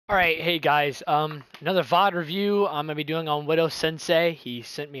Alright, hey guys, another VOD review I'm going to be doing on Widowsensei. He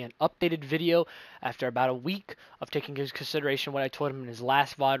sent me an updated video after about a week of taking into consideration what I told him in his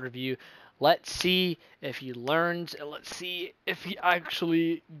last VOD review. Let's see if he learns, and let's see if he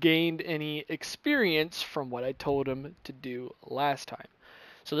actually gained any experience from what I told him to do last time.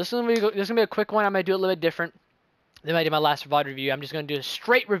 So this is going to be a quick one. I'm going to do it a little bit different than I did my last VOD review. I'm just going to do a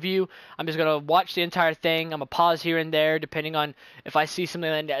straight review. I'm just going to watch the entire thing. I'm going to pause here and there depending on if I see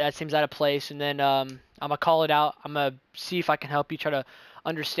something that seems out of place. And then I'm going to call it out. I'm going to see if I can help you try to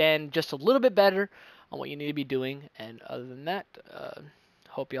understand just a little bit better on what you need to be doing. And other than that,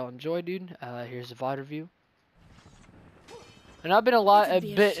 hope y'all enjoy, dude. Here's the VOD review. And I've been a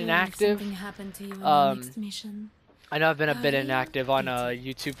bit inactive. I know I've been a bit inactive on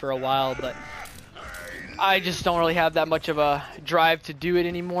YouTube for a while, but I just don't really have that much of a drive to do it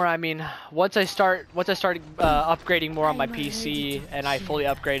anymore. I mean, once I start upgrading more on my PC and I fully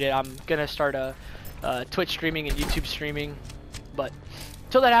upgrade it, I'm gonna start Twitch streaming and YouTube streaming. But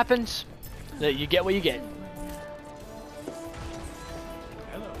until that happens, you get what you get.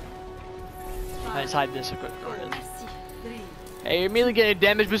 Let's hide this real quick. Hey, you're immediately getting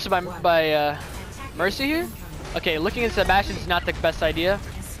damage boosted by Mercy here. Okay, looking at Sebastian is not the best idea.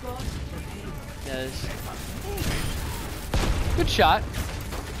 Yes. Good shot.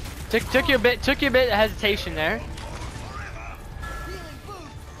 Took you a bit of hesitation there.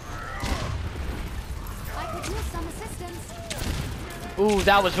 Ooh,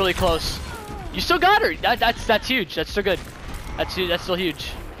 that was really close. You still got her. That's huge. That's still good. That's still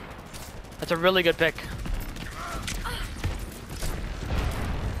huge. That's a really good pick.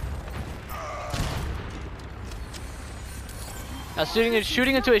 Now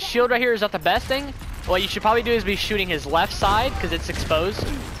shooting into his shield right here is not the best thing. What you should probably do is be shooting his left side because it's exposed.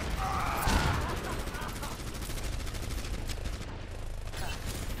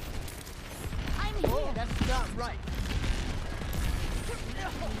 That's not right.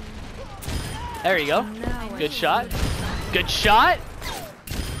 There you go. Good shot. Good shot.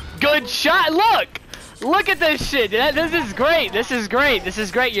 Good shot. Look at this shit. This is great. This is great. This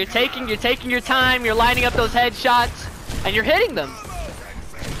is great. You're taking your time. You're lining up those headshots, and you're hitting them.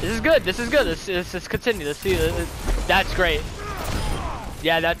 This is good. This is good. Let's continue. Let's see. That's great.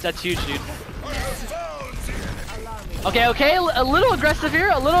 Yeah, that's huge, dude. Okay. A little aggressive here.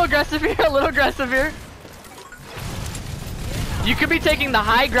 A little aggressive here. You could be taking the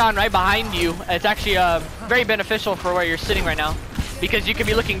high ground right behind you. It's actually very beneficial for where you're sitting right now, because you could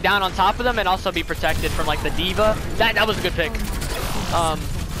be looking down on top of them and also be protected from like the diva. That was a good pick. But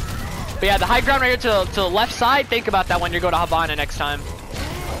yeah, the high ground right here to the left side. Think about that when you go to Havana next time.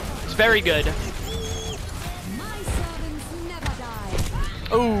 It's very good.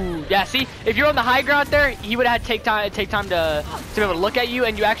 Oh, yeah, see? If you're on the high ground there, he would have take time to be able to look at you,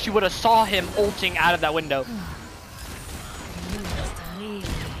 and you actually would have saw him ulting out of that window.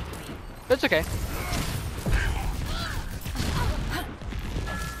 That's okay.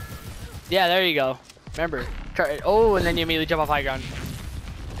 Yeah, there you go. Remember. Try, oh, and then you immediately jump off high ground.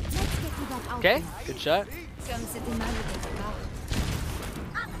 Okay, good shot.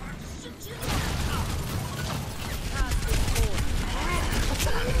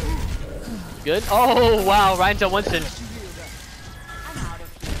 Good. Oh, wow. Right into Winston.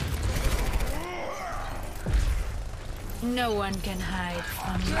 No one can hide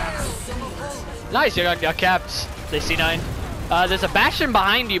from us. Nice. You got capped. They C9. There's a Bastion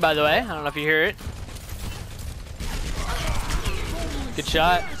behind you, by the way. I don't know if you hear it. Good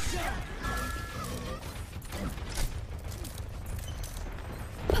shot.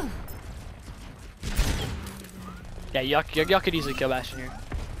 Yeah, y'all could easily kill Bastion here.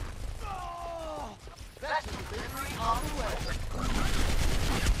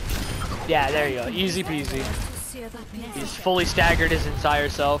 Yeah, there you go. Easy peasy. He's fully staggered his entire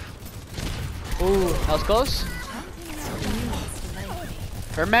self. Ooh, that was close.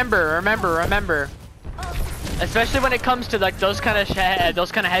 Remember. Especially when it comes to like those kind of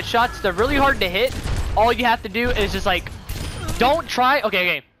headshots, they're really hard to hit. All you have to do is just like, don't try.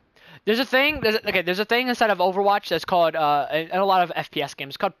 Okay. There's a thing inside of Overwatch that's called in a lot of FPS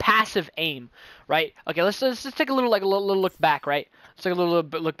games. It's called passive aim, right? Okay, let's take a little look back, right? Let's take a little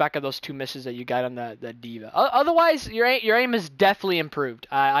look back at those two misses that you got on the diva. Otherwise, your aim is definitely improved.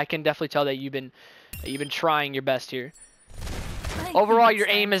 I can definitely tell that you've been trying your best here. Overall, your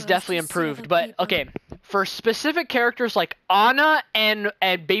aim is definitely improved. But okay, for specific characters like Ana and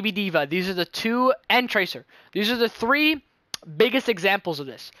Baby Diva, these are the two, and Tracer. These are the three biggest examples of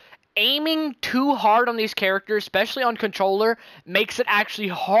this. aiming too hard on these characters, especially on controller, makes it actually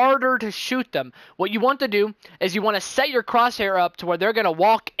harder to shoot them. What you want to do is you want to set your crosshair up to where they're going to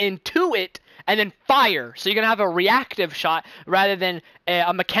walk into it and then fire. So you're going to have a reactive shot rather than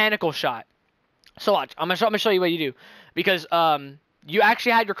a mechanical shot. So watch, I'm gonna show you what you do, because you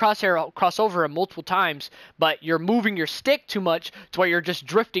actually had your crosshair cross over them multiple times, but you're moving your stick too much to where you're just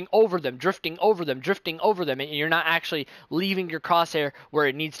drifting over them, and you're not actually leaving your crosshair where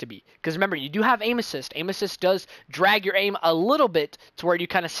it needs to be. Because remember, you do have aim assist. Aim assist does drag your aim a little bit to where you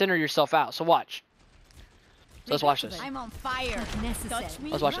kind of center yourself out. So watch. So let's watch this. I'm on fire. Touch me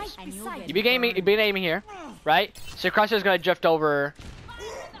Let's watch right this. beside You've been aiming here, right? So your crosshair's gonna drift over.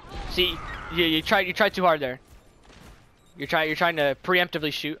 See, you tried too hard there. You're trying to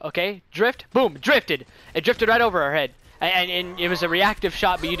preemptively shoot. Okay, drift, boom, drifted. It drifted right over our head, and it was a reactive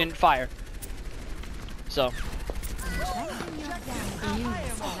shot, but you didn't fire. So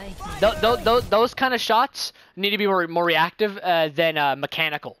those kind of shots need to be more reactive than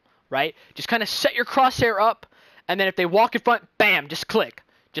mechanical, right? Just kind of set your crosshair up, and then if they walk in front, bam, just click.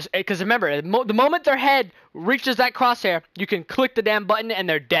 Just because remember, the moment their head reaches that crosshair, you can click the damn button and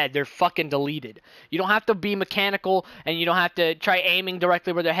they're dead. They're fucking deleted. You don't have to be mechanical, and you don't have to try aiming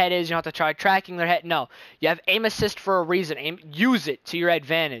directly where their head is. You don't have to try tracking their head. No, you have aim assist for a reason. Use it to your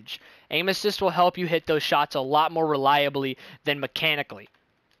advantage. Aim assist will help you hit those shots a lot more reliably than mechanically.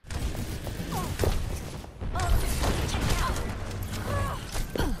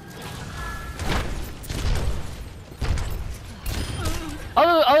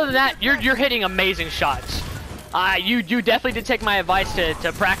 Other than that, you're hitting amazing shots. You definitely did take my advice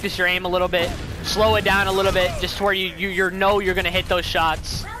to practice your aim a little bit, slow it down a little bit, just to where you know you're gonna hit those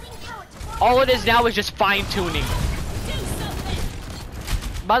shots. All it is now is just fine tuning.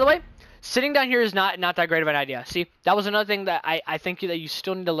 By the way, sitting down here is not that great of an idea. See, that was another thing that I think that you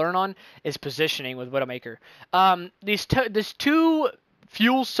still need to learn on is positioning with Widowmaker. These two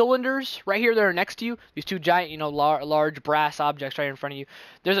fuel cylinders right here that are next to you, these two giant, large brass objects right in front of you.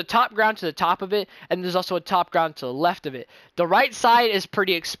 There's a top ground to the top of it, and there's also a top ground to the left of it. The right side is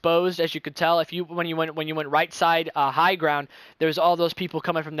pretty exposed, as you could tell. When you went right side high ground, there's all those people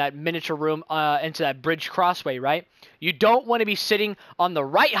coming from that miniature room into that bridge crossway, right? You don't want to be sitting on the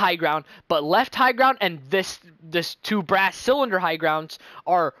right high ground, but left high ground and this two brass cylinder high grounds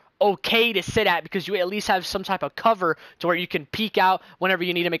are okay to sit at, because you at least have some type of cover to where you can peek out whenever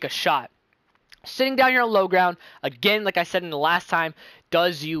you need to make a shot. Sitting down here on low ground, again, like I said in the last time,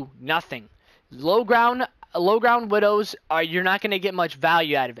 does you nothing. Low ground widows you're not going to get much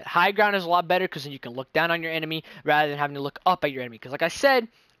value out of it. High ground is a lot better because then you can look down on your enemy rather than having to look up at your enemy. Because like I said,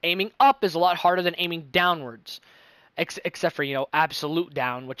 aiming up is a lot harder than aiming downwards. Except for, absolute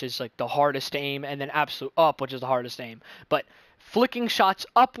down, which is like the hardest aim, and then absolute up, which is the hardest aim. But flicking shots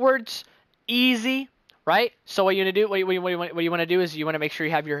upwards, easy, right? So what you want to do is you want to make sure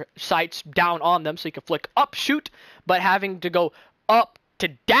you have your sights down on them so you can flick up, shoot, but having to go up to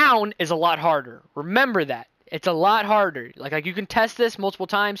down is a lot harder. Remember that. It's a lot harder. Like you can test this multiple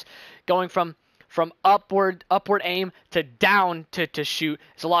times, going from upward aim to down to shoot.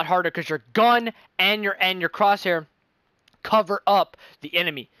 It's a lot harder because your gun and your crosshair cover up the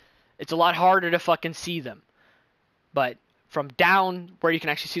enemy. It's a lot harder to fucking see them. But from down, where you can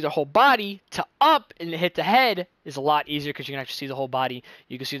actually see their whole body, to up and hit the head is a lot easier because you can actually see the whole body.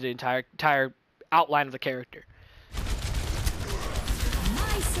 You can see the entire outline of the character.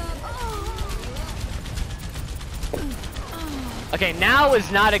 Okay, now is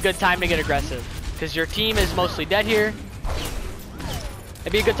not a good time to get aggressive because your team is mostly dead here.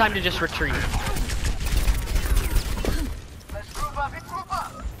 It'd be a good time to just retreat.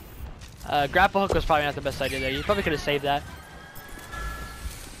 Grapple hook was probably not the best idea there. You probably could have saved that.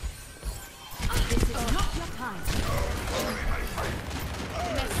 This is not your time.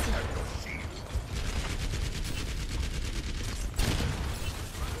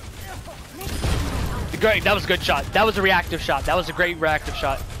 Great, that was a good shot. That was a reactive shot. That was a great reactive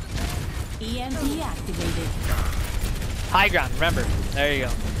shot. EMP activated. High ground, remember. There you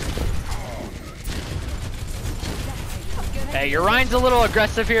go. Hey, your Ryan's a little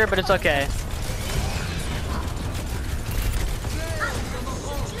aggressive here, but it's okay.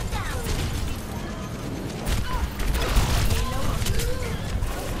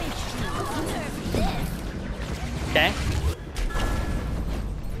 Okay.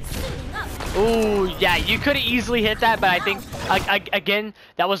 Ooh, yeah, you could have easily hit that, but I think, again,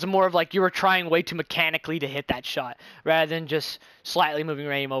 that was more of like you were trying way too mechanically to hit that shot, rather than just slightly moving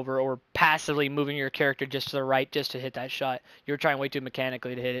your aim over or passively moving your character just to the right just to hit that shot. You were trying way too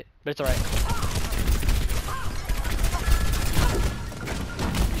mechanically to hit it, but it's alright.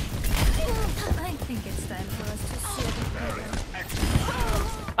 think it's time for us to sit.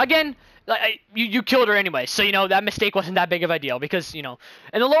 Again, like, you killed her anyway, so you know that mistake wasn't that big of a deal because you know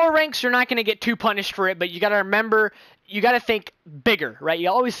in the lower ranks you're not gonna get too punished for it, but you gotta remember you gotta think bigger, right? You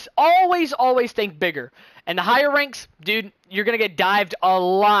always think bigger. And the higher ranks, dude, you're gonna get dived a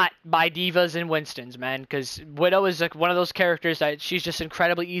lot by divas and Winstons, man, because Widow is like one of those characters that she's just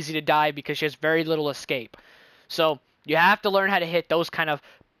incredibly easy to dive because she has very little escape. So you have to learn how to hit those kind of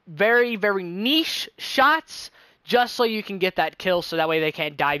very niche shots just so you can get that kill, so that way they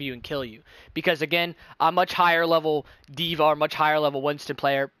can't dive you and kill you. Because again, a much higher level diva or much higher level Winston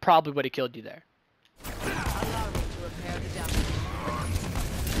player probably would have killed you there.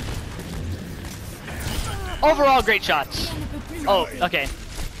 Overall, great shots. Oh, okay.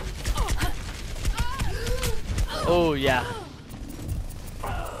 Oh, yeah.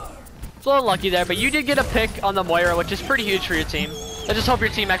 It's a little lucky there, but you did get a pick on the Moira, which is pretty huge for your team. I just hope your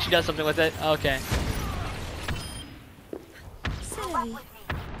team actually does something with it. Okay.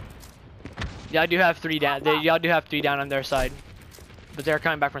 Y'all do have 3 down. Y'all do have 3 down on their side, but they're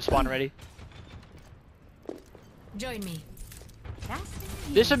coming back from spawn already. Join me.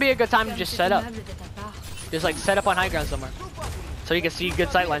 This would be a good time to just set up. Just like set up on high ground somewhere, so you can see good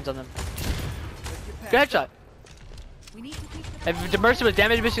sight lines on them. Good headshot. If the Mercy was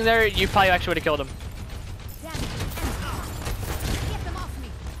damage missing there, you probably actually would have killed him.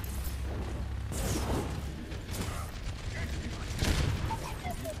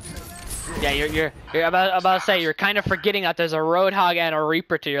 Yeah, you're about to say you're kind of forgetting that there's a Roadhog and a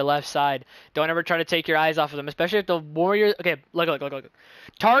Reaper to your left side. Don't ever try to take your eyes off of them, especially if the Warrior. Okay, look.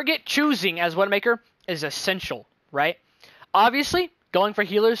 Target choosing as Widowmaker is essential, right? Obviously, going for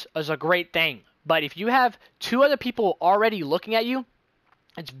healers is a great thing, but if you have 2 other people already looking at you,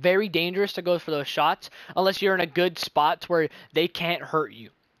 it's very dangerous to go for those shots unless you're in a good spot where they can't hurt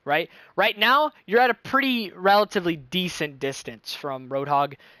you. Right now, you're at a pretty relatively decent distance from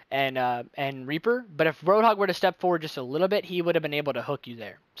Roadhog and Reaper. But if Roadhog were to step forward just a little bit, he would have been able to hook you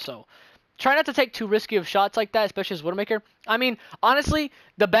there. So try not to take too risky of shots like that, especially as Widowmaker. I mean, honestly,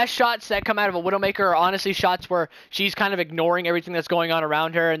 the best shots that come out of a Widowmaker are honestly shots where she's kind of ignoring everything that's going on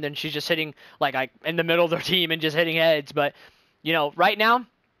around her, and then she's just hitting like in the middle of their team and just hitting heads. But you know, right now,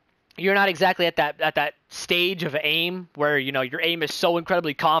 you're not exactly at that stage of aim where, you know, your aim is so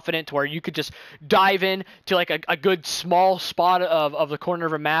incredibly confident where you could just dive in to like a good small spot of the corner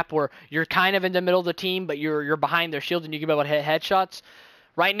of a map where you're kind of in the middle of the team, but you're behind their shield and you can be able to hit headshots.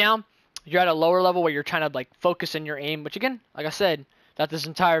 Right now, you're at a lower level where you're trying to like focus in your aim, which again, like I said, that this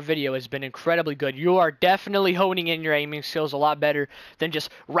entire video has been incredibly good. You are definitely honing in your aiming skills a lot better than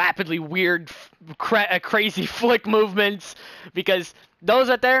just rapidly weird, crazy flick movements, because those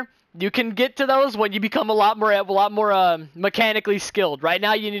out there, you can get to those when you become a lot more mechanically skilled. Right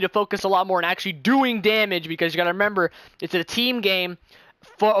now, you need to focus a lot more on actually doing damage, because you got to remember it's a team game.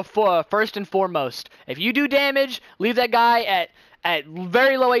 For first and foremost, if you do damage, leave that guy at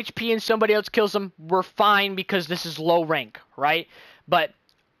very low HP and somebody else kills him, we're fine because this is low rank, right? But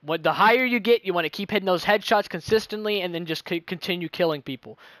the higher you get, you want to keep hitting those headshots consistently and then just continue killing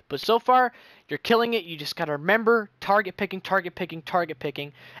people. But so far, you're killing it. You just got to remember target picking.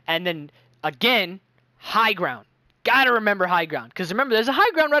 And then, again, high ground. Got to remember high ground. Because remember, there's a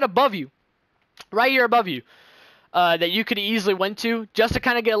high ground right above you. Right here above you. That you could easily went to just to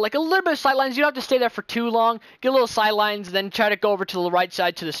kind of get like a little bit of sight lines. You don't have to stay there for too long. Get a little sight lines, then try to go over to the right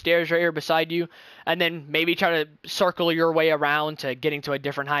side to the stairs right here beside you, and then maybe try to circle your way around to getting to a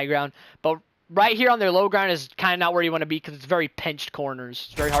different high ground. But right here on their low ground is kind of not where you want to be because it's very pinched corners.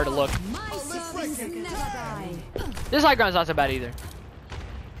 It's very hard to look. This high ground's not so bad either.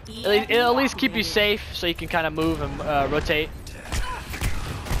 It'll at least keep you safe so you can kind of move and rotate.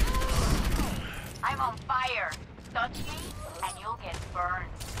 I'm on fire. Touch me and you'll get burned.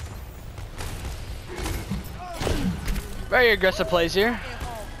 Very aggressive plays here.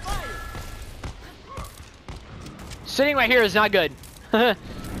 Sitting right here is not good. I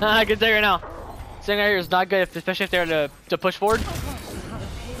can tell you right now. Sitting right here is not good, especially if they're to push forward.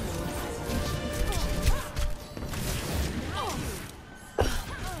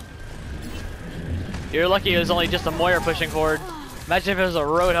 You're lucky it was only just a Moira pushing forward. Imagine if it was a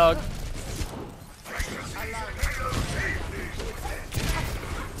Roadhog.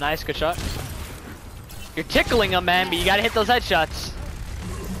 Nice, good shot. You're tickling them, man, but you gotta hit those headshots.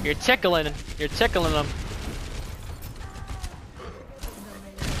 You're tickling them.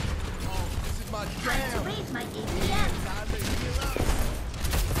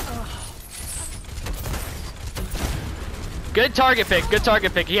 Good target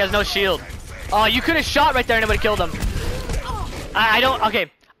pick. He has no shield. Oh, you could have shot right there and it would have killed him. I don't.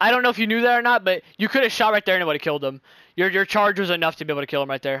 Okay, I don't know if you knew that or not, but you could have shot right there and it would have killed him. Your charge was enough to be able to kill him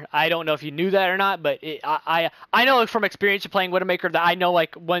right there. I don't know if you knew that or not, but I know, like, from experience of playing Widowmaker, that I know,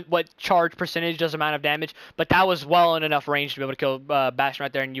 like, what charge percentage does amount of damage, but that was well in enough range to be able to kill Bastion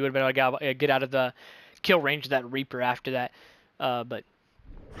right there, and you would have been able to get out of the kill range of that Reaper after that. But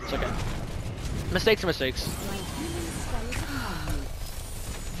it's okay. Mistakes are mistakes.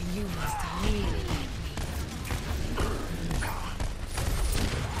 You must really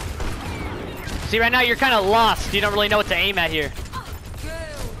See, right now you're kind of lost. You don't really know what to aim at here.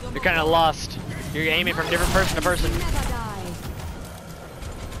 You're kind of lost. You're aiming from different person to person. never die.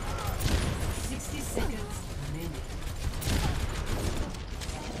 60 seconds remaining.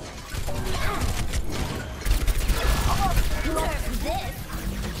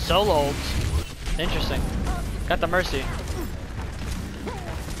 Solo ults. Interesting. Got the Mercy.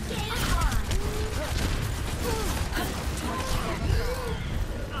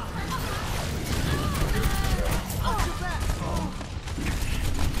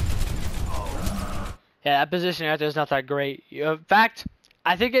 Yeah, that position out there is not that great. In fact,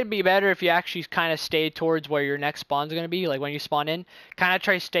 I think it'd be better if you actually kind of stay towards where your next spawn's going to be. Like when you spawn in, kind of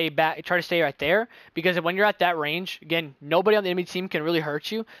try to stay right there. Because when you're at that range, again, nobody on the enemy team can really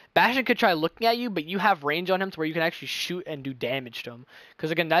hurt you. Bastion could try looking at you, but you have range on him to where you can actually shoot and do damage to him.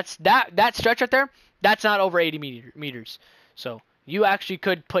 Because again, that stretch right there, that's not over 80 meters. So you actually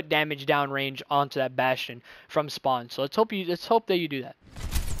could put damage downrange onto that Bastion from spawn. So let's hope that you do that.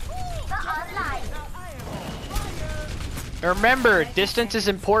 Remember, distance is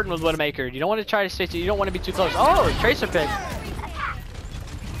important with Widowmaker. You don't want to try to stay. You don't want to be too close. Oh, Tracer pick.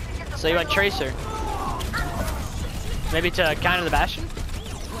 So you want Tracer? Maybe to counter the Bastion.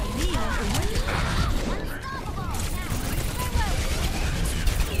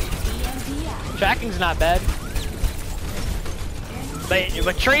 Tracking's not bad.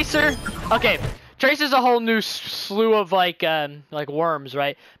 But Tracer, okay. Tracer's a whole new slew of like worms,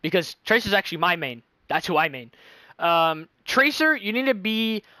 right? Because Tracer's actually my main. That's who I main. Tracer, you need to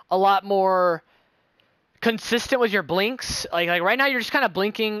be a lot more consistent with your blinks. Like right now, you're just kind of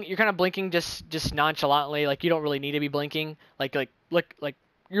blinking. You're kind of blinking just nonchalantly. Like you don't really need to be blinking. Like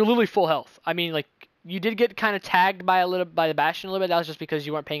you're literally full health. I mean, like you did get kind of tagged by the Bastion a little bit. That was just because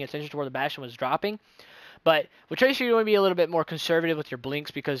you weren't paying attention to where the Bastion was dropping. But with Tracer, you want to be a little bit more conservative with your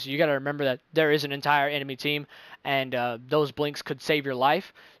blinks because you got to remember that there is an entire enemy team, and those blinks could save your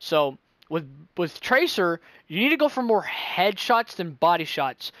life. So with Tracer, you need to go for more headshots than body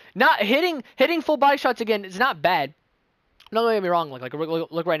shots. Not hitting full body shots again is not bad. Don't get me wrong. Like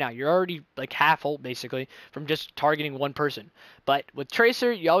look right now, you're already like half ult basically from just targeting one person. But with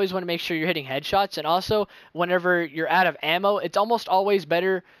Tracer, you always want to make sure you're hitting headshots, and also whenever you're out of ammo, it's almost always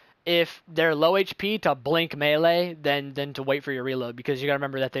better if they're low HP to blink melee than to wait for your reload, because you gotta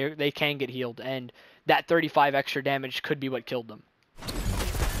remember that they can get healed, and that 35 extra damage could be what killed them.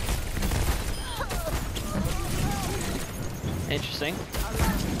 Interesting.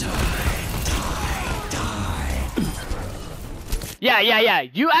 Yeah.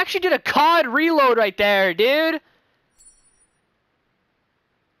 You actually did a COD reload right there, dude.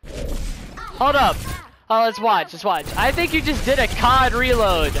 Hold up. Oh, let's watch. I think you just did a COD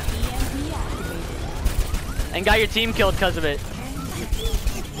reload. And got your team killed because of it.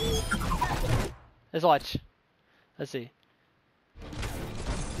 Let's watch. Let's see.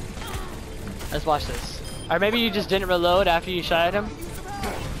 Let's watch this. Or maybe you just didn't reload after you shot at him.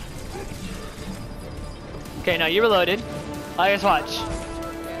 Okay, no, you reloaded. Let's watch.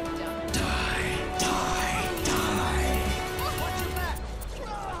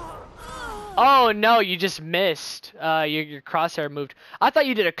 Oh no, you just missed. Your crosshair moved. I thought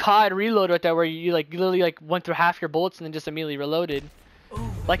you did a COD reload right there where you like literally like went through half your bullets and then just immediately reloaded.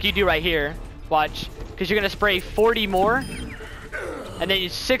 Like you do right here. Watch. Because you're gonna spray 40 more. And then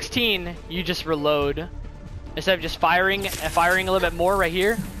 16 you just reload. Instead of just firing a little bit more right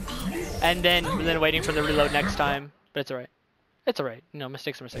here. And then waiting for the reload next time. But it's alright. It's alright. No,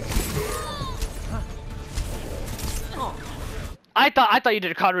 mistakes are mistakes. I thought you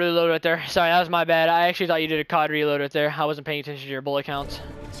did a COD reload right there. Sorry, that was my bad. I actually thought you did a COD reload right there. I wasn't paying attention to your bullet counts.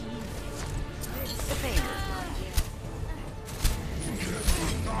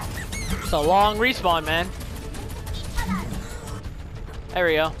 It's a long respawn, man. There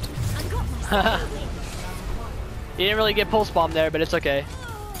we go. You didn't really get pulse bomb there, but it's okay.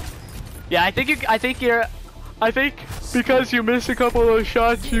 Yeah, I think because you missed a couple of those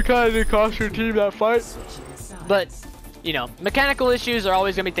shots, you kind of did cost your team that fight. But you know, mechanical issues are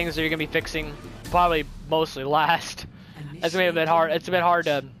always gonna be things that you're gonna be fixing, probably mostly last. That's gonna be a bit hard. It's a bit hard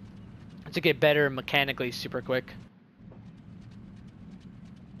to get better mechanically super quick.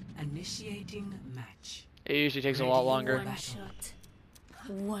 Initiating match. It usually takes a lot longer. Ready. One shot.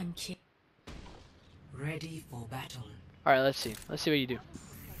 One kill. Ready for battle. All right, let's see. Let's see what you do.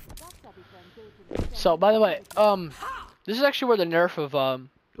 So, by the way, this is actually where the nerf of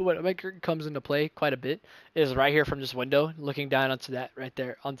Widowmaker comes into play quite a bit. Is right here from this window, looking down onto that right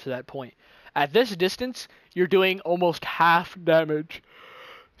there, onto that point. At this distance, you're doing almost half damage.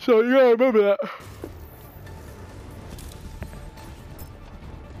 So you gotta remember that.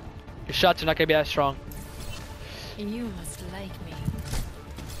 Your shots are not gonna be that strong. You must like me.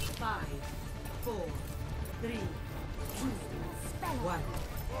 5, 4, 3, 2, 1.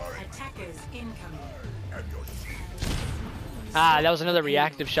 Attackers incoming. Ah, that was another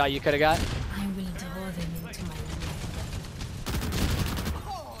reactive shot you could have got. I will draw them into my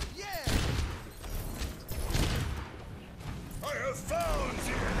I have found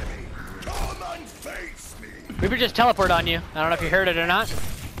the enemy. Come and face me. We could just teleport on you. I don't know if you heard it or not.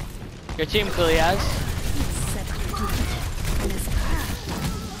 Your team clearly has.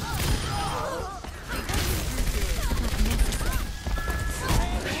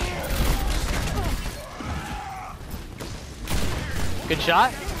 Good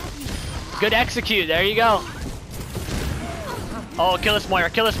shot. Good execute. There you go. Oh, kill this Moira.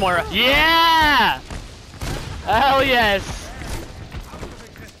 Kill this Moira. Yeah! Hell yes.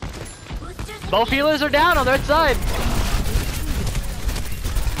 Both healers are down on their side.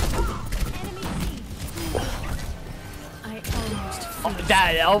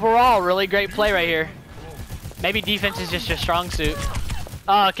 That overall, really great play right here. Maybe defense is just your strong suit.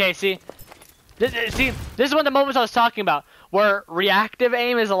 Oh, okay, see, this is one of the moments I was talking about, where reactive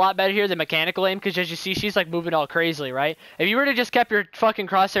aim is a lot better here than mechanical aim, because as you see, she's like moving all crazily, right? If you were to just kept your fucking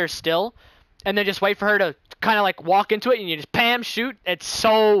crosshair still, and then just wait for her to kind of like walk into it, and you just pam, shoot, it's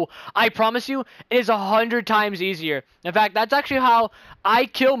so, I promise you, it is 100 times easier. In fact, that's actually how I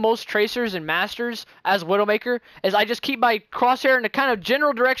kill most tracers and masters as Widowmaker, is I just keep my crosshair in a kind of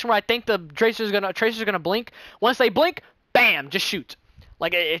general direction where I think the tracer's gonna blink. Once they blink, bam, just shoot.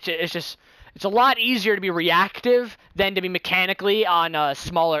 Like it's a lot easier to be reactive than to be mechanically on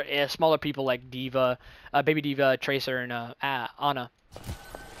smaller people like Diva, Baby Diva, Tracer, and Ana.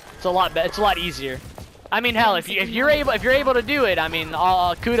 It's a lot easier. I mean, hell, if you're able to do it, I mean,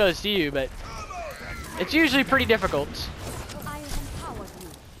 all kudos to you, but it's usually pretty difficult. I have empowered you.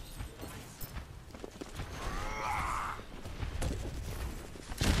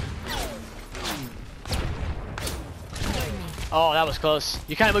 Oh, that was close.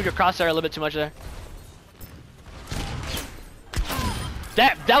 You kind of moved your crosshair a little bit too much there.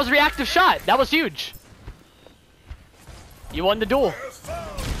 That was a reactive shot. That was huge. You won the duel.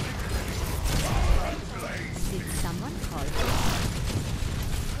 Did someone call?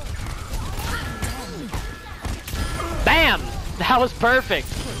 Bam! That was perfect.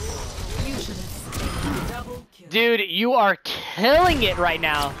 You should have Double kill. Dude, you are killing it right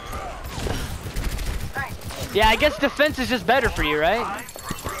now. Yeah, I guess defense is just better for you, right?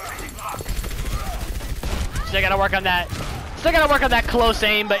 Still gotta work on that. Still gotta work on that close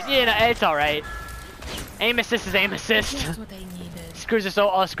aim, but you know, it's alright. Aim assist is aim assist. just what I needed. Screws us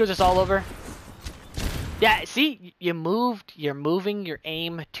all over. Yeah, see, you're moving your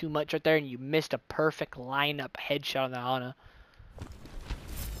aim too much right there, and you missed a perfect lineup headshot on the Ana.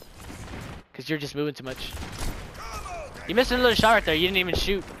 Cause you're just moving too much. You missed another shot right there. You didn't even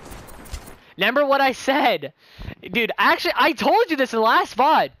shoot. Remember what I said? Dude, actually, I told you this in the last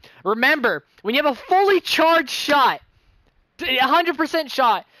VOD. Remember, when you have a fully charged shot, 100%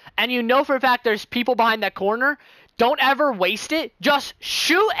 shot, and you know for a fact there's people behind that corner, don't ever waste it. Just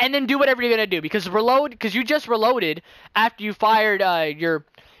shoot and then do whatever you're gonna do. Because you just reloaded after you fired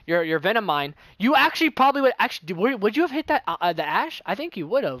your Venom mine. You actually probably would you have hit that the Ash? I think you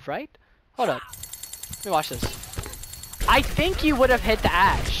would have, right? Hold up. Let me watch this. I think you would have hit the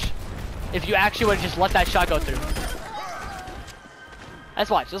Ash if you actually would have just let that shot go through. Let's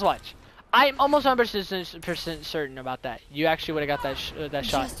watch. Let's watch. I'm almost 100% certain about that. You actually would have got that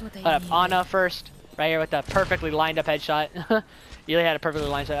shot. Just what I Hold up. needed. Ana first, right here with the perfectly lined up headshot. You really had a perfectly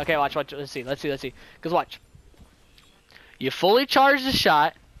lined shot. Okay, watch. Let's see. Cause watch. You fully charge the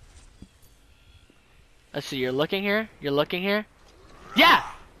shot. Let's see. You're looking here. Yeah.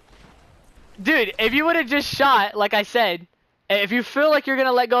 Dude, if you would have just shot, like I said, if you feel like you're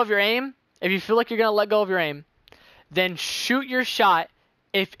gonna let go of your aim, then shoot your shot.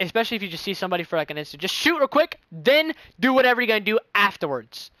 Especially if you just see somebody for like an instant, just shoot real quick, then do whatever you're gonna do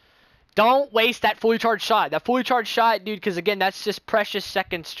afterwards. Don't waste that fully charged shot. That fully charged shot, dude, because again, that's just precious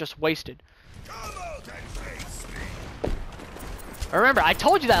seconds just wasted. Remember, I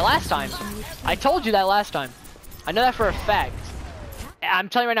told you that last time. I know that for a fact. I'm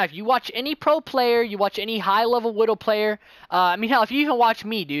telling you right now, if you watch any pro player, you watch any high-level Widow player, I mean, hell, if you even watch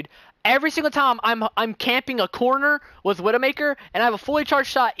me, dude, every single time I'm camping a corner with Widowmaker and I have a fully charged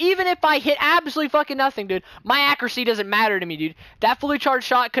shot, even if I hit absolutely fucking nothing, dude, my accuracy doesn't matter to me, dude. That fully charged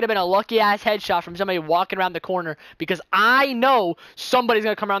shot could have been a lucky-ass headshot from somebody walking around the corner because I know somebody's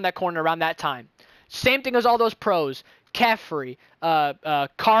going to come around that corner around that time. Same thing as all those pros. Kefri,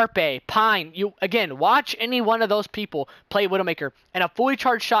 Carpe, Pine. You again watch any one of those people play Widowmaker, and a fully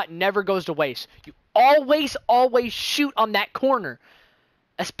charged shot never goes to waste. You always shoot on that corner,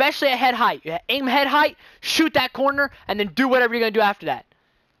 especially at head height. You aim head height, shoot that corner, and then do whatever you're gonna do after that.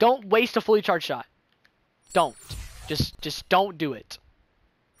 Don't waste a fully charged shot. Don't. Just don't do it.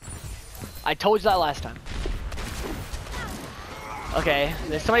 I told you that last time. Okay,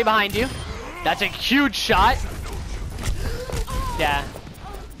 there's somebody behind you. That's a huge shot. Yeah.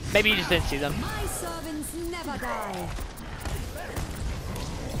 Maybe you just didn't see them. My servants never die.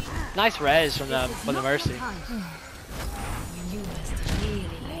 Nice res from the Mercy. You must really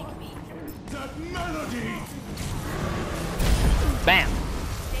like me. That melody! Bam.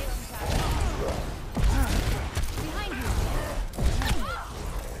 Behind you.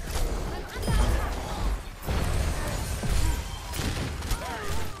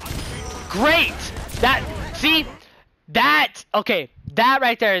 Great. Okay, that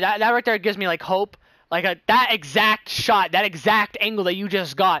right there gives me like hope. Like that exact shot, that exact angle that you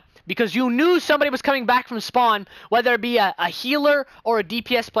just got. Because you knew somebody was coming back from spawn, whether it be a healer or a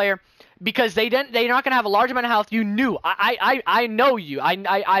DPS player, because they're not gonna have a large amount of health. You knew. I know you.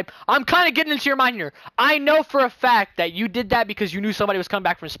 I'm kind of getting into your mind here. I know for a fact that you did that because you knew somebody was coming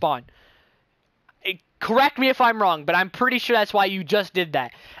back from spawn. Correct me if I'm wrong, but I'm pretty sure that's why you just did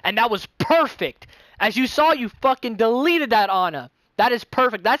that. And that was perfect. As you saw, you fucking deleted that Ana. That is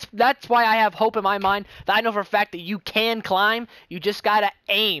perfect. That's why I have hope in my mind that I know for a fact that you can climb. You just gotta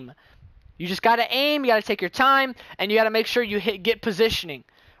aim. You just gotta aim. You gotta take your time, and you gotta make sure you get positioning.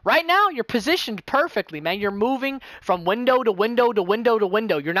 Right now, you're positioned perfectly, man. You're moving from window to window to window to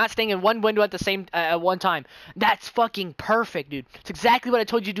window. You're not staying in one window at one time. That's fucking perfect, dude. It's exactly what I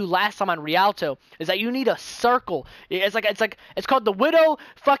told you to do last time on Rialto. Is that you need a circle. It's called the Widow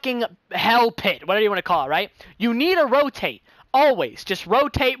fucking Hell Pit, whatever you want to call it, right? You need to rotate always. Just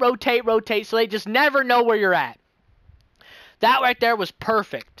rotate, so they just never know where you're at. That right there was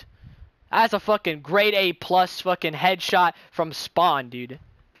perfect. That's a fucking grade A plus fucking headshot from spawn, dude.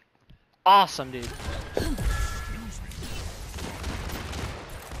 Awesome, dude.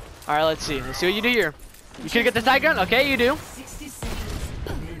 Alright, let's see. Let's see what you do here. You could get the side gun? Okay, you do. 60 seconds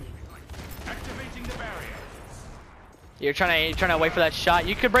remaining. Activating the barrier. You're trying to wait for that shot.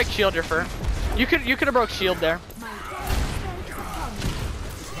 You could break shield your fur. You could have broke shield there.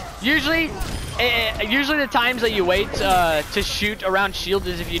 Usually the times that you wait to shoot around shield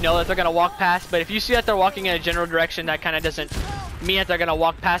is if you know that they're gonna walk past. But if you see that they're walking in a general direction, that kind of doesn't mean that they're gonna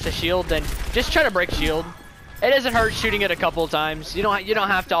walk past a shield. Then just try to break shield. It doesn't hurt shooting it a couple of times. You don't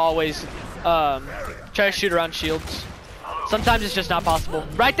have to always try to shoot around shields. Sometimes it's just not possible.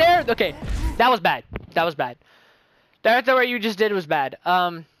 Right there, okay, that was bad. That was bad. Right there, what you just did was bad.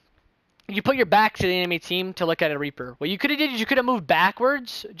 You put your back to the enemy team to look at a Reaper. What you could have did is you could have moved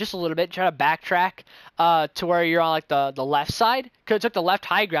backwards just a little bit, try to backtrack to where you're on like the left side. Could have took the left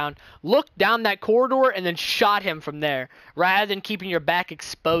high ground, looked down that corridor, and then shot him from there, rather than keeping your back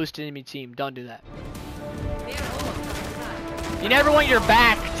exposed to the enemy team. Don't do that. You never want your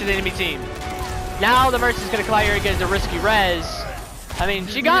back to the enemy team. Now the Mercy's gonna come out here and get a risky res. I mean,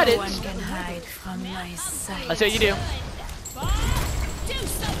 she got it. One can hide from my sight. Let's see what you do.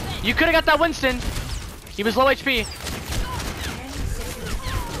 You could have got that Winston. He was low HP.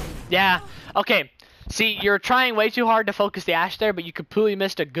 Yeah. Okay. See, you're trying way too hard to focus the Ashe there, but you completely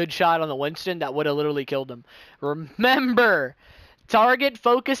missed a good shot on the Winston that would have literally killed him. Remember, target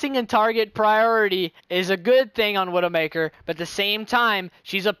focusing and target priority is a good thing on Widowmaker, but at the same time,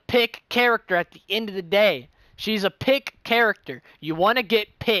 she's a pick character at the end of the day. She's a pick character. You want to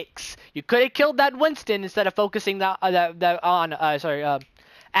get picks. You could have killed that Winston instead of focusing that on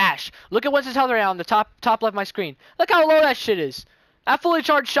Ashe. Look at Winston's health right now on the top left of my screen. Look how low that shit is. That fully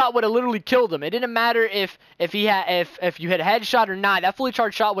charged shot would have literally killed him. It didn't matter if you hit a headshot or not. That fully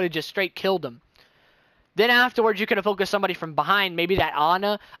charged shot would have just straight killed him. Then afterwards, you could have focused somebody from behind, maybe that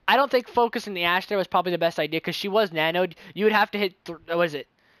Ana. I don't think focusing the Ashe there was probably the best idea because she was nanoed. You would have to hit, what is it,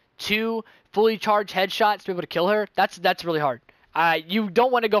 2 fully charged headshots to be able to kill her. That's really hard. You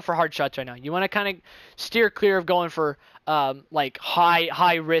don't want to go for hard shots right now. You want to kind of steer clear of going for like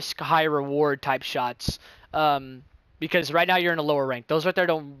high risk, high reward type shots. Because right now you're in a lower rank. Those right there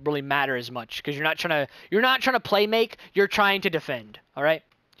don't really matter as much because you're not trying to play make. You're trying to defend. All right,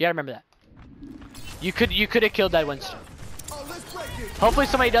 you gotta remember that. You could have killed that Winston. Hopefully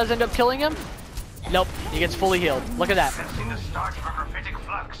somebody does end up killing him. Nope, he gets fully healed. Look at that. Sensing the start of a prophetic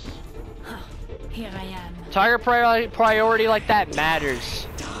flux. Here I am. Target priority like that matters.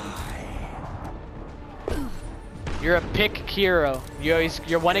 You're a pick hero. You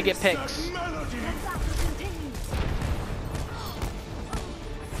want to get picks.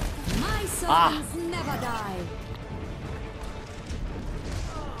 My servants never die.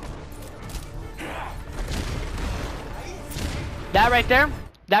 That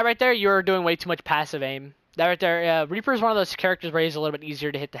right there, you're doing way too much passive aim. That right there, Reaper is one of those characters where he's a little bit easier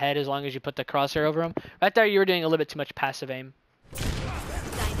to hit the head as long as you put the crosshair over him. Right there, you were doing a little bit too much passive aim.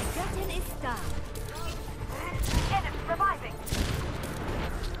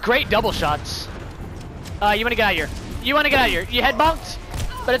 Great double shots. You want to get out of here. You want to get out of here. You head bumped,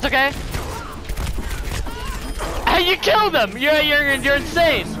 but it's okay. Hey, you killed him. You're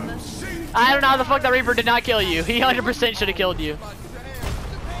insane. I don't know how the fuck that Reaper did not kill you. He 100% should have killed you.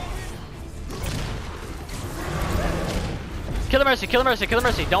 Kill the Mercy, kill the Mercy, kill the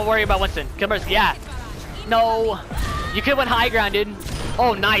Mercy. Don't worry about Winston. Kill the Mercy, yeah. No. You could have went high ground, dude.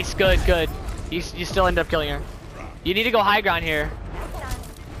 Oh, nice, good, good. You still end up killing her. You need to go high ground here.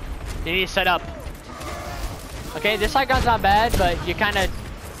 You need to set up. Okay, this high ground's not bad, but you kind of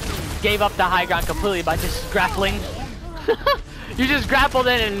gave up the high ground completely by just grappling. You just grappled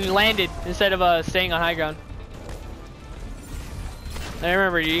in and landed instead of staying on high ground. And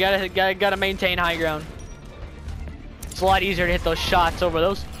remember, you gotta maintain high ground. It's a lot easier to hit those shots over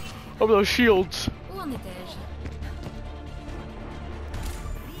those shields.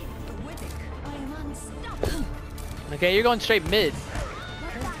 Okay, you're going straight mid.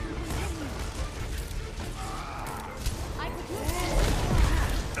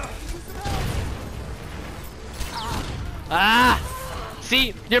 Ah!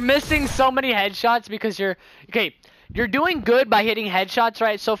 See, you're missing so many headshots because you're doing good by hitting headshots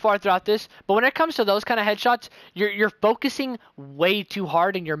right so far throughout this, but when it comes to those kind of headshots, you're focusing way too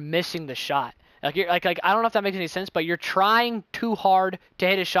hard and you're missing the shot. Like I don't know if that makes any sense, but you're trying too hard to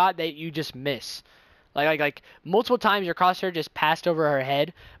hit a shot that you just miss. Like multiple times your crosshair just passed over her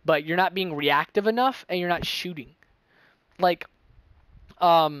head, but you're not being reactive enough and you're not shooting. Like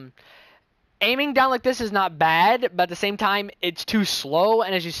aiming down like this is not bad, but at the same time it's too slow,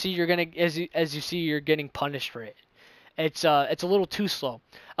 and as you see you're getting punished for it. It's a little too slow.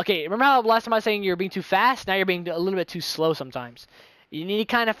 Okay, remember how last time I was saying you're being too fast? Now you're being a little bit too slow sometimes. You need to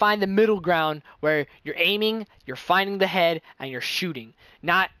kind of find the middle ground where you're aiming, you're finding the head, and you're shooting.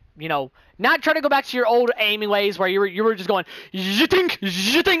 Not try to go back to your old aiming ways where you were just going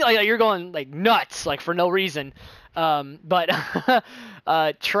zhitink, like you're going like nuts, like for no reason. But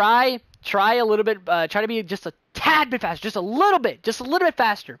try a little bit, try to be just a tad bit faster, just a little bit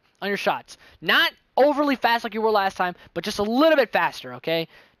faster on your shots. Not overly fast like you were last time, but just a little bit faster, okay?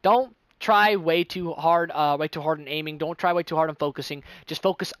 Don't try way too hard in aiming. Don't try way too hard on focusing. Just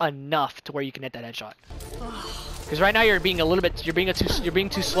focus enough to where you can hit that headshot. Because right now you're being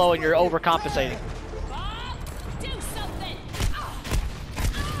too slow and you're overcompensating.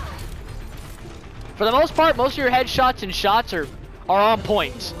 For the most part, most of your headshots and shots are on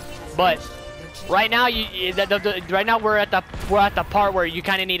point. But right now right now we're at the part where you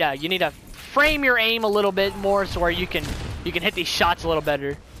kind of need to frame your aim a little bit more so where you can hit these shots a little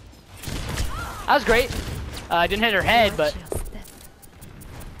better. That was great. I didn't hit her head, but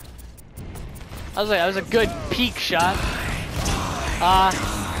that was a good peek shot.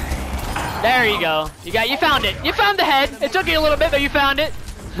 There you go. You found it. You found the head. It took you a little bit, but you found it.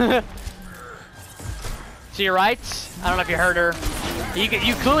 To your right. I don't know if you heard her.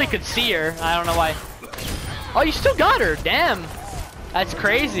 You clearly could see her. I don't know why. Oh, you still got her. Damn. That's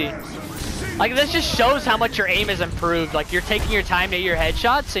crazy. Like, this just shows how much your aim has improved. Like, you're taking your time to hit your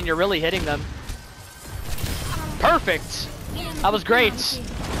headshots and you're really hitting them. Perfect. That was great.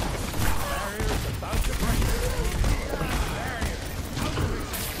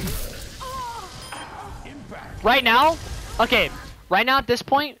 Right now, okay, right now at this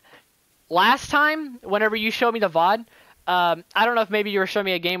point, last time, whenever you showed me the VOD, I don't know if maybe you were showing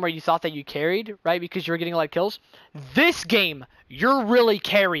me a game where you thought that you carried, right, because you were getting a lot of kills. This game, you're really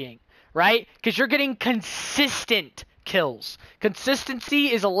carrying, right, because you're getting consistent kills.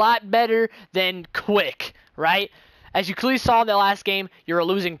 Consistency is a lot better than quick, right? As you clearly saw in the last game, you were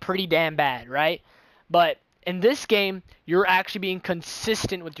losing pretty damn bad, right? But in this game, you're actually being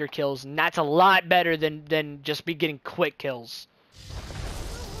consistent with your kills, and that's a lot better than just be getting quick kills.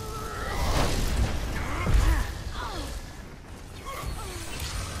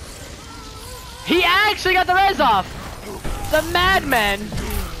 He actually got the res off! The madman.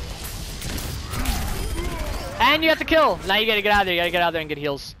 And you have to kill. Now you gotta get out of there. You gotta get out there and get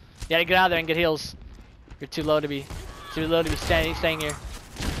heals. You gotta get out there and get heals. You're too low to be staying here.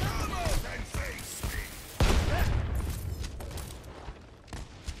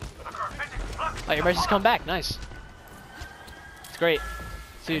 Oh, your mercy's come back. Nice. It's great.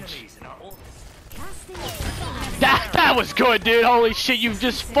 It's huge. That was good, dude. Holy shit, you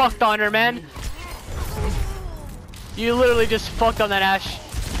just fucked on her, man. You literally just fucked on that Ashe.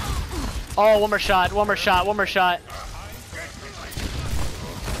 Oh, one more shot, one more shot, one more shot.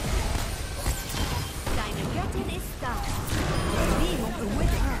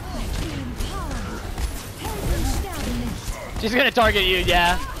 She's gonna target you,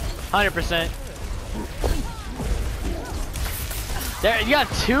 yeah. 100%. There, you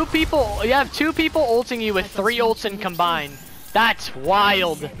have two people. You have two people ulting you with 3 ults in combined. That's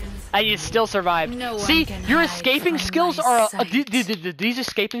wild. And you still survived. No See, one can your hide escaping from skills my are sight. these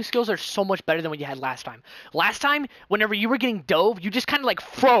escaping skills are so much better than what you had last time. Last time, whenever you were getting dove, you just kind of like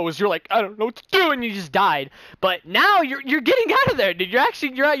froze. You're like, I don't know what to do, and you just died. But now you're getting out of there, dude.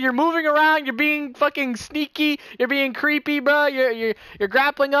 You're moving around. You're being fucking sneaky. You're being creepy, bro. You're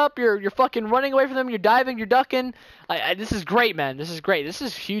grappling up. You're fucking running away from them. You're diving. You're ducking. This is great, man. This is great. This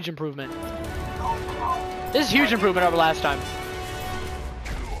is huge improvement. This is huge improvement over last time.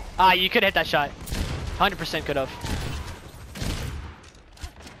 Ah, you could hit that shot. 100% could have.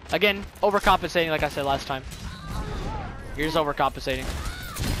 Again, overcompensating like I said last time. You're just overcompensating.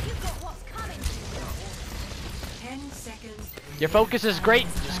 10 seconds. Your focus is great.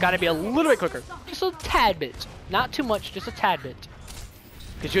 Just gotta be a little bit quicker. Just a tad bit. Not too much, just a tad bit.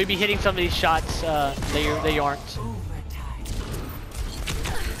 Because you would be hitting some of these shots that you aren't.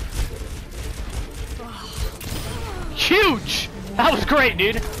 Huge! That was great,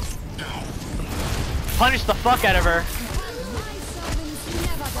 dude. Punish the fuck out of her.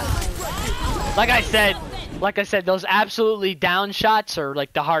 Like I said, those absolutely down shots are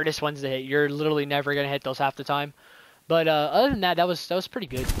like the hardest ones to hit. You're literally never gonna hit those half the time. But other than that, that was pretty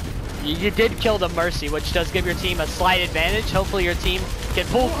good. You did kill the Mercy, which does give your team a slight advantage. Hopefully your team can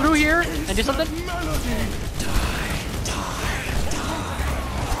pull through here and do something.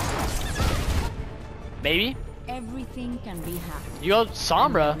 Maybe. Everything can be hacked. You go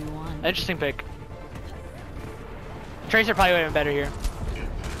Sombra. Interesting pick. Tracer probably would have been better here.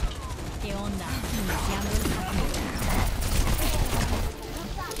 ¿Qué onda? Iniciando el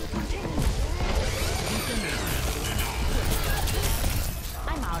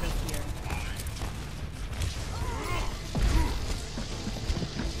I'm out of here.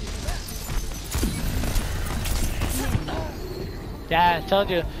 Yeah, I told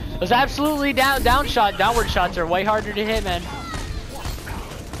you. Those absolutely downward shots are way harder to hit, man.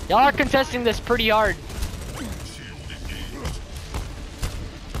 Y'all are contesting this pretty hard.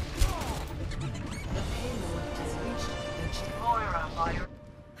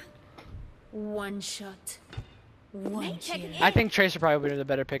 One shot. One kill. I think Tracer probably would have been the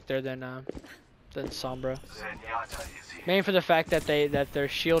better pick there than Sombra. Mainly for the fact that their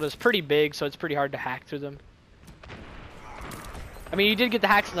shield is pretty big, so it's pretty hard to hack through them. I mean, you did get the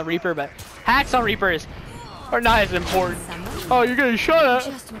hacks on the Reaper, but hacks on Reaper are not as important. Oh, you're getting shot at.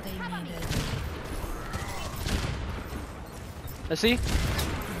 Just what I needed. Let's see.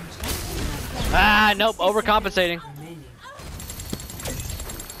 Ah, nope, overcompensating.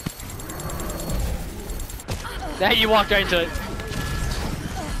 That you walked right into it.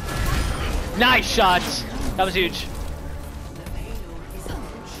 Nice shots. That was huge.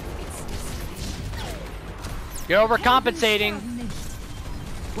 You're overcompensating.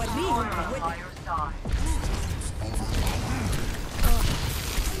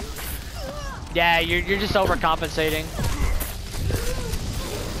 Yeah, you're just overcompensating.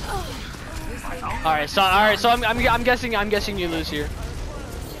 All right, so I'm guessing you lose here.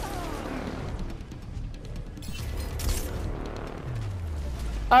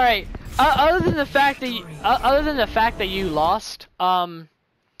 All right. Other than the fact that you lost,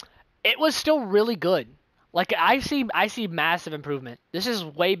 it was still really good. Like I see massive improvement. This is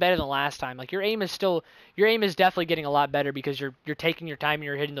way better than last time. Like your aim is definitely getting a lot better because you're taking your time and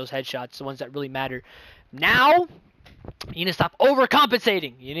you're hitting those headshots, the ones that really matter. Now, you need to stop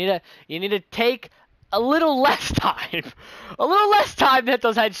overcompensating. You need to take a little less time. A little less time to hit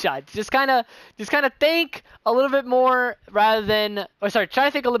those headshots. Just kind of think a little bit more rather than try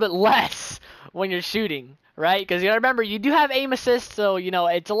to think a little bit less when you're shooting, right? Because you gotta remember you do have aim assist, so you know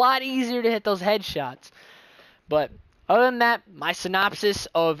it's a lot easier to hit those headshots. But other than that, my synopsis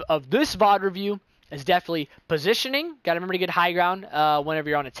of this VOD review is definitely positioning. Got to remember to get high ground whenever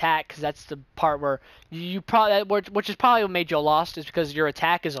you're on attack, because that's the part where you probably, which is probably what made you lost, is because your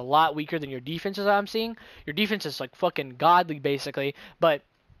attack is a lot weaker than your defense, as I'm seeing. Your defense is like fucking godly, basically, but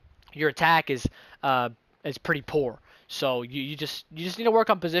your attack is pretty poor. So you just need to work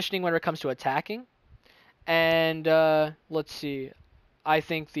on positioning when it comes to attacking. And let's see. I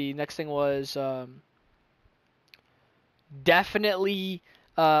think the next thing was definitely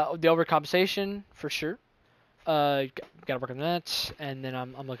the overcompensation for sure. Gotta work on that. And then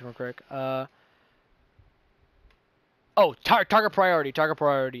I'm looking real quick. Oh, target priority. Target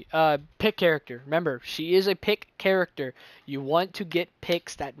priority. Pick character. Remember, she is a pick character. You want to get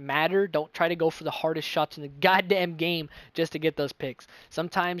picks that matter. Don't try to go for the hardest shots in the goddamn game just to get those picks.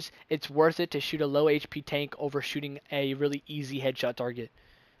 Sometimes it's worth it to shoot a low HP tank over shooting a really easy headshot target.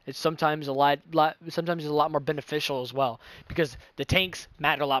 It's sometimes sometimes it's a lot more beneficial as well, because the tanks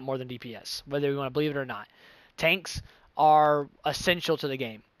matter a lot more than DPS, whether you want to believe it or not. Tanks are essential to the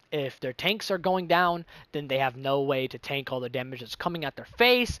game. If their tanks are going down, then they have no way to tank all the damage that's coming at their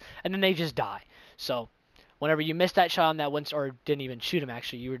face, and then they just die. So, whenever you missed that shot on that Winston, or didn't even shoot him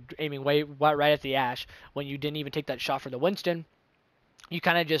actually, you were aiming right at the Ash. When you didn't even take that shot for the Winston, you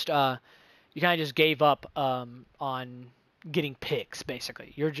kind of just gave up on getting picks.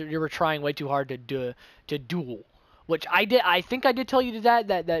 Basically, you were trying way too hard to duel, which I did. I think I did tell you that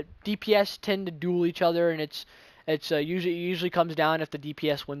DPS tend to duel each other, and it's usually comes down if the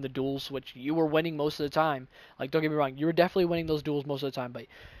DPS win the duels, which you were winning most of the time. Like, don't get me wrong, you were definitely winning those duels most of the time, but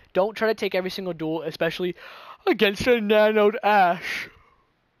don't try to take every single duel, especially against a nanoed Ash.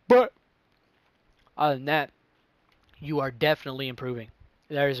 But other than that, you are definitely improving.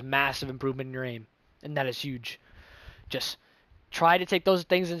 There is massive improvement in your aim, and that is huge. Just try to take those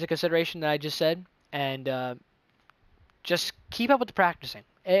things into consideration that I just said, and just keep up with the practicing.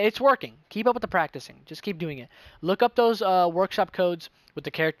 It's working. Keep up with the practicing. Just keep doing it. Look up those workshop codes with the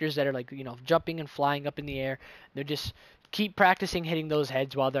characters that are like, jumping and flying up in the air. They're just keep practicing hitting those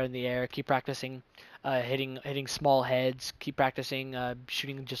heads while they're in the air. Keep practicing hitting small heads. Keep practicing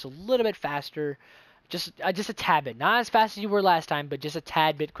shooting just a little bit faster. Just a tad bit. Not as fast as you were last time, but just a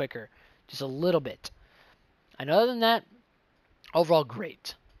tad bit quicker. Just a little bit. And other than that, overall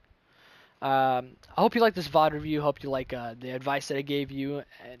great. I hope you like this VOD review. Hope you like the advice that I gave you,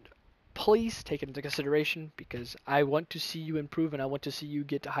 and please take it into consideration, because I want to see you improve, and I want to see you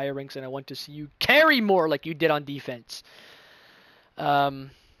get to higher ranks, and I want to see you carry more like you did on defense.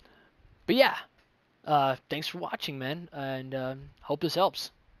 But yeah, thanks for watching, man, and hope this helps.